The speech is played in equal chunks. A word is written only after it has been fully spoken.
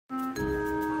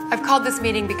I've called this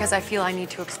meeting because I feel I need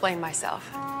to explain myself.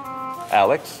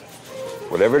 Alex,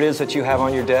 whatever it is that you have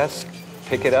on your desk,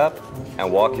 pick it up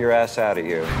and walk your ass out of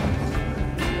here.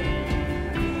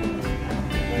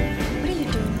 What are you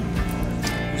doing?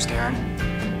 Who's Darren?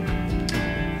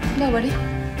 Nobody.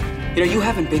 You know, you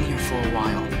haven't been here for a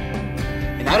while.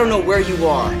 And I don't know where you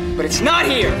are, but it's not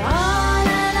here!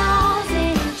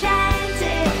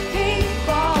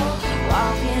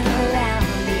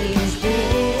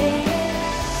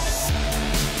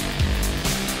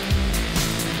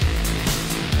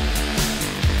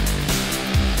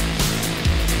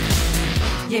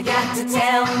 You got to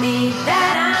tell me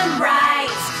that I'm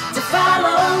right to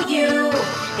follow you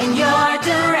in your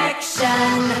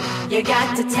direction. You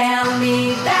got to tell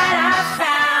me that I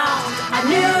found a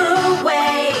new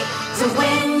way to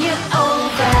win you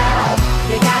over.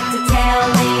 You got to tell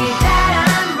me that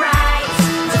I'm right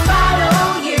to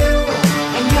follow you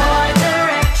in your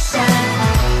direction.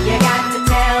 You got to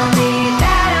tell me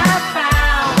that I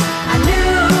found a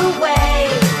new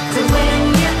way to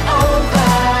win you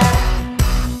over.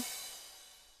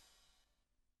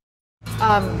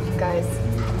 Guys,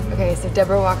 okay, so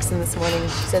Deborah walks in this morning and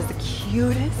she says the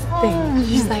cutest thing.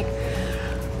 She's like,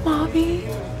 Mommy.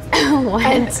 What?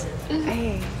 And,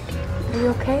 hey, are you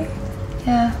okay?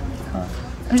 Yeah. Cool.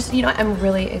 I'm just, I'm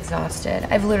really exhausted.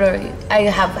 I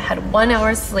have had 1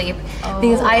 hour's sleep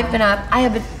because I've been up. I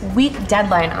have a week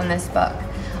deadline on this book,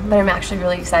 but I'm actually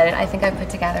really excited. I think I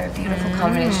put together a beautiful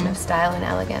combination of style and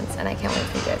elegance, and I can't wait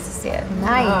for you guys to see it.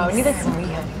 Nice. Oh, we need that some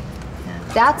rehab.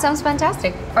 That sounds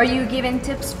fantastic. Are you giving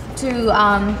tips to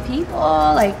people?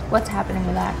 Like, what's happening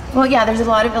with that? Well, yeah, there's a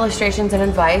lot of illustrations and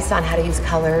advice on how to use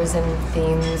colors and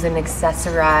themes and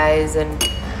accessorize and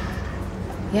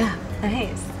yeah.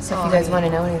 Nice. So if you guys want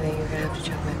to know anything, you're gonna have to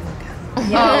check my book out.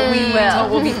 Yeah, we will.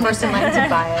 We'll be first in line to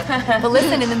buy it. But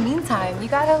listen, in the meantime, you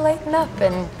gotta lighten up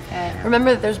and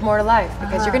remember that there's more to life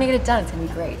because you're gonna get it done. It's gonna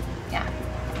be great. Yeah.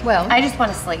 Well, I just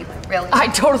want to sleep, really. I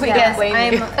totally don't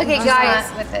blame you. okay, guys.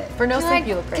 With it. For no sleep,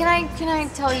 you look great. Can I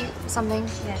tell you something?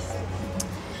 Yes.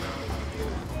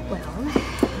 Well,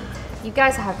 you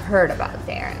guys have heard about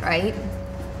Darren, right?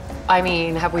 I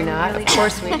mean, have we not? Of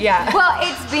course we, yeah. Well,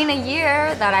 it's been a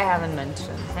year that I haven't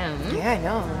mentioned him. Yeah, I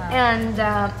know. And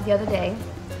the other day,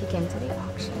 he came to the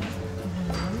auction,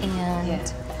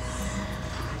 and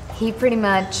he pretty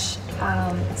much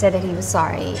said that he was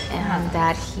sorry and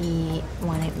that he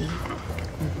wanted me back.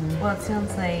 Well, it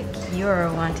sounds like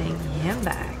you're wanting him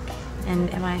back.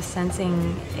 And am I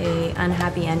sensing a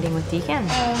unhappy ending with Deacon?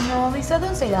 Oh no, Lisa,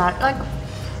 don't say that. Like,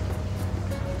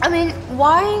 I mean,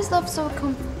 why is love so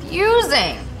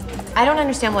confusing? I don't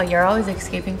understand why you're always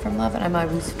escaping from love and I'm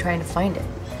always trying to find it.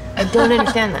 I don't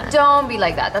understand that. Don't be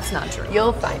like that. That's not true.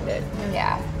 You'll find it.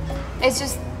 Yeah. It's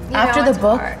just, After know, the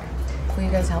book, hard. will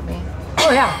you guys help me? Oh,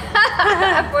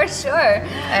 yeah. For sure.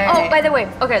 Oh, by the way,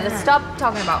 okay, let's stop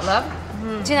talking about love.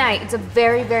 Tonight, it's a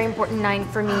very, very important night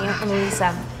for me and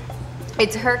Lisa.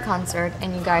 It's her concert,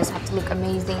 and you guys have to look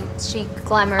amazing, chic,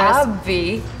 glamorous.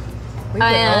 Abby.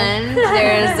 And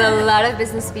there's a lot of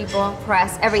business people,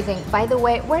 press, everything. By the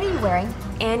way, what are you wearing?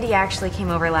 Andy actually came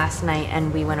over last night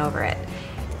and we went over it.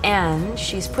 And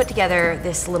she's put together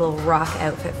this little rock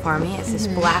outfit for me. It's this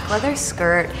black leather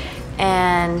skirt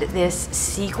and this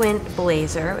sequined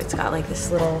blazer. It's got like this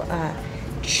little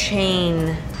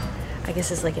chain, I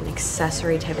guess it's like an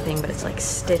accessory type of thing, but it's like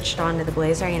stitched onto the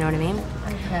blazer, you know what I mean?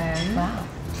 Okay. Wow.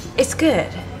 It's good.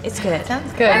 It's good.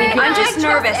 Sounds good. I mean, I'm just I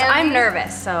nervous. trust I'm Andy.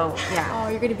 nervous, so yeah. Oh,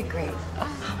 you're gonna be great.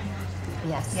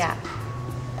 Yes. Yeah.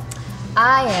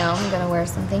 I am gonna wear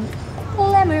something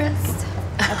glamorous.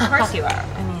 Of course you are.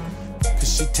 I mean,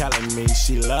 Cause she telling me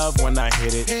she love when I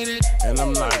hit it. And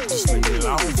I'm like, just leave me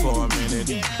alone for a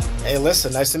minute. Hey,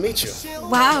 listen, nice to meet you.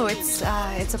 Wow, it's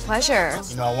a pleasure.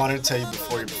 You know, I wanted to tell you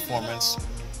before your performance,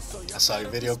 I saw your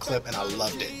video clip and I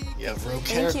loved it. You have real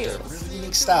character, really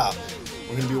unique style.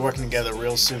 We're gonna be working together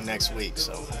real soon next week,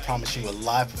 so I promise you a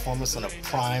live performance on a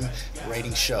prime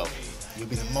rating show. You'll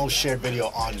be the most shared video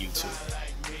on YouTube.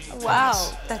 Wow,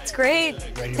 Promise. that's great.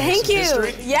 Ready to Thank make you. some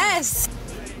history? Yes.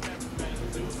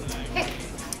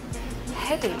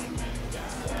 Hey.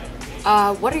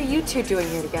 What are you two doing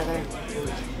here together?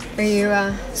 Are you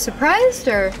surprised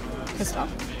or pissed off?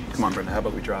 Come on, Brenda, how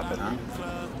about we drop it, huh?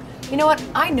 You know what?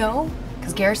 I know,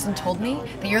 because Garrison told me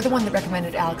that you're the one that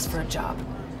recommended Alex for a job.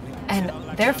 And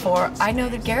therefore, I know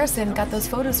that Garrison got those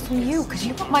photos from you, because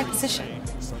you want my position.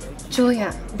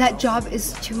 Julia, that job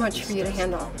is too much for you to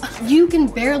handle. You can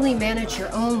barely manage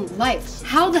your own life.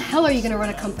 How the hell are you gonna run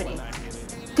a company?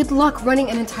 Good luck running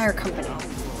an entire company.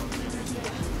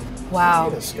 Wow.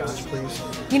 Get a scotch, please.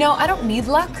 You know, I don't need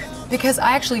luck, because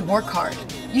I actually work hard.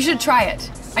 You should try it.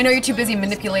 I know you're too busy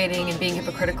manipulating and being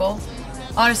hypocritical.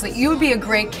 Honestly, you would be a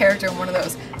great character in one of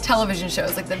those television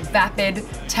shows like The Vapid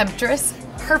Temptress.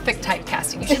 Perfect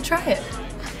typecasting. You should try it.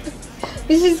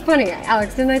 This is funny,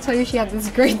 Alex. Didn't I tell you she had this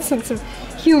great sense of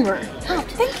humor? Oh,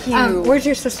 thank you. Where's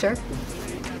your sister?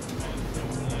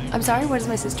 I'm sorry, what does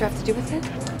my sister have to do with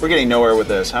it? We're getting nowhere with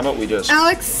this. How about we just...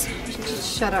 Alex,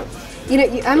 just shut up. You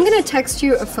know, I'm gonna text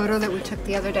you a photo that we took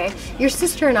the other day. Your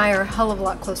sister and I are a hell of a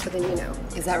lot closer than you know.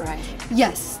 Is that right?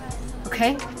 Yes.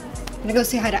 Okay? I'm gonna go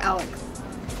say hi to Alex.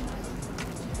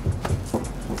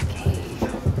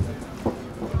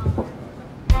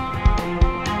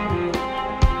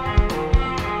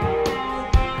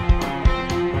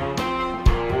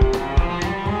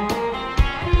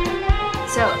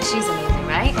 So she's amazing,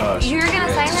 right? Oh, she's You're gonna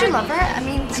great. say that you love her? I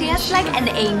mean, she is like an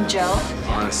angel.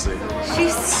 Honestly.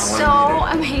 She's so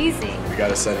amazing. We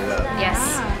gotta set it up.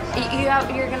 Yes.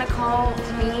 You're gonna call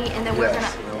me, and then we're gonna.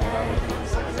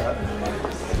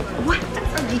 What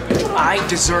are you doing? I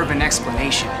deserve an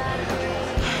explanation.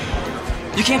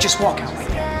 You can't just walk out like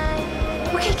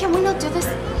that. Okay, can we not do this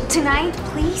tonight,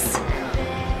 please?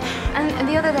 And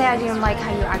the other day, I didn't like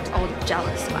how you act all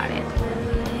jealous about it.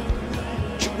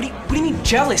 What do you mean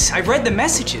jealous? I read the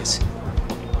messages.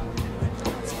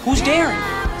 Who's Darren?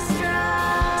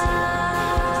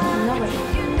 Nobody.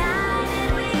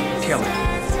 Taylor.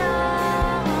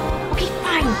 Okay,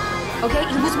 fine. Okay,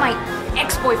 he was my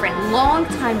ex-boyfriend long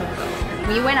time ago.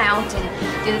 We went out,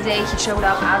 and the other day he showed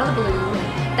up out of the blue,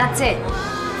 and that's it.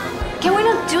 Can we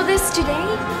not do this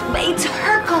today? But it's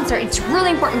her concert. It's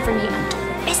really important for me. I'm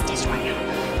doing business right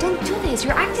now. Don't do this.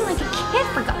 You're acting like a kid,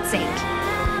 for God's sake.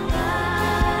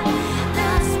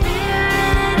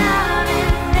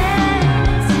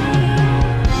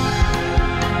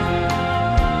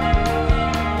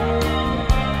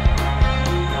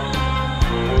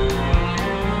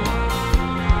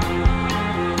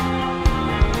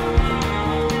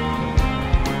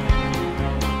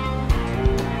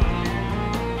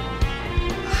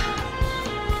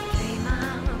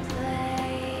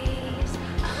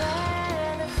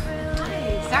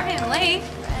 Starting late.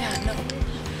 Yeah, no.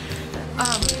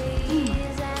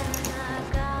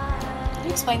 Can you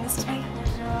explain this to me?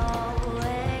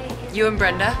 You and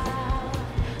Brenda?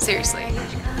 Seriously?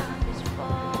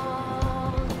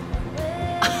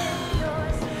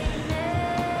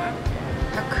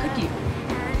 How could you?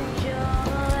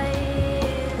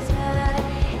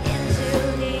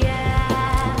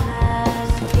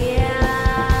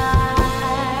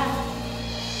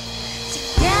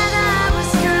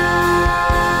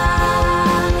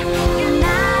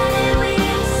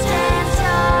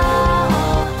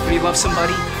 When you love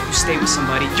somebody, you stay with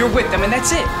somebody. You're with them, and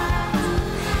that's it.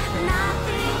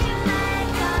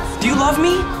 Do you love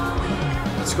me?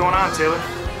 What's going on, Taylor?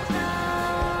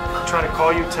 I'm trying to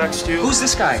call you, text you. Who's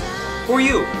this guy? Who are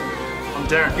you? I'm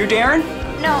Darren. You're Darren?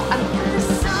 No,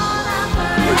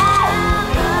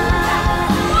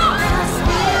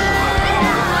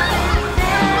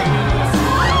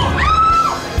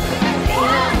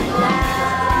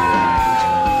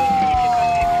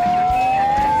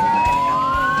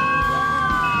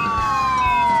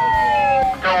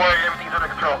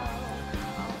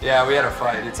 Yeah, we had a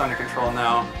fight. It's under control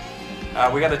now.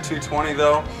 We got a 220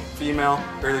 though, female,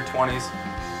 early 20s.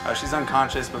 She's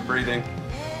unconscious but breathing.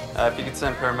 If you could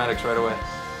send paramedics right away.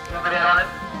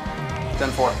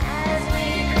 10-4.